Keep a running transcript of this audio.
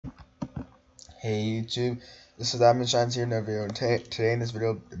Hey YouTube, this is TheAdminShines here in a video. Today in this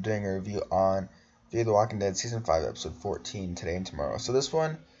video, I'm doing a review on Fear the Walking Dead Season 5, Episode 14, today and tomorrow. So this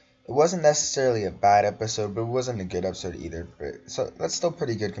one, it wasn't necessarily a bad episode, but it wasn't a good episode either. So that's still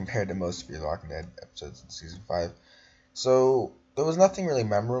pretty good compared to most Fear the Walking Dead episodes in Season 5. So there was nothing really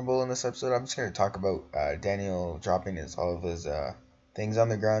memorable in this episode. I'm just going to talk about Daniel dropping all of his things on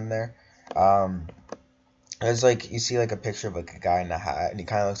the ground there. It's like you see like a picture of like a guy in a hat, and he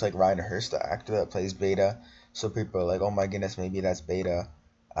kind of looks like Ryan Hurst, the actor that plays Beta. So people are like, "Oh my goodness, maybe that's Beta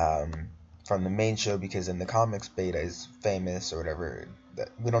from the main show," because in the comics, Beta is famous or whatever. That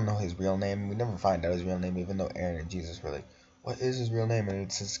we don't know his real name. We never find out his real name, even though Aaron and Jesus were like, "What is his real name?" And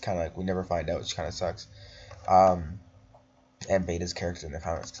it's just kind of like we never find out, which kind of sucks. And Beta's character in the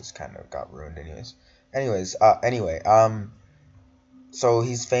comics just kind of got ruined, anyway. So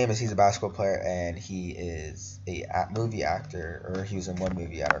he's famous. He's a basketball player, and he is a movie actor, or he was in one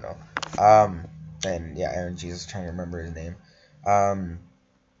movie. I don't know. And yeah, Aaron Jesus, trying to remember his name.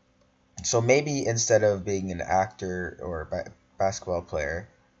 So maybe instead of being an actor or a basketball player,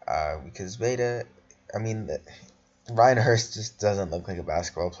 because Beta, I mean, Ryan Hurst just doesn't look like a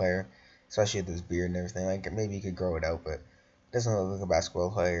basketball player, especially with his beard and everything. Like maybe he could grow it out, but doesn't look like a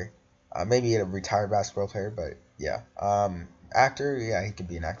basketball player. Maybe a retired basketball player, but yeah. Actor, yeah, he could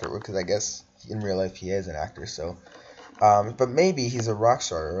be an actor because I guess in real life he is an actor. So, but maybe he's a rock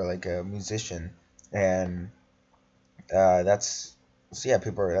star or like a musician, and that's so yeah.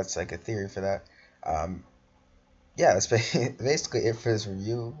 That's like a theory for that. Yeah, that's basically it for this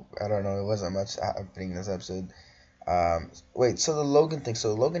review. I don't know. It wasn't much happening in this episode. Wait, so the Logan thing.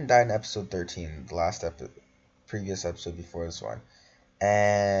 So Logan died in episode 13, the last previous episode before this one.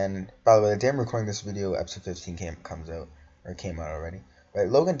 And by the way, the day I'm recording this video, episode 15 came out already. Right,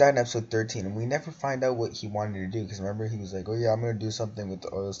 Logan died in episode 13, and we never find out what he wanted to do. Because remember, he was like, "Oh yeah, I'm gonna do something with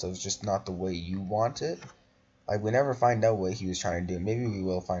the oil stuff, just not the way you want it." Like we never find out what he was trying to do. Maybe we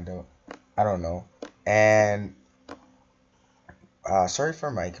will find out. I don't know. And sorry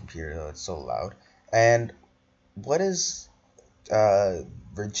for my computer though; it's so loud. And what is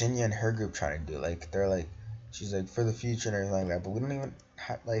Virginia and her group trying to do? Like they're like, she's like for the future and everything like that. But we don't even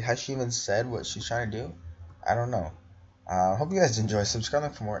like, has she even said what she's trying to do? I don't know. Hope you guys enjoy.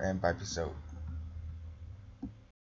 Subscribe for more, and bye. Peace out.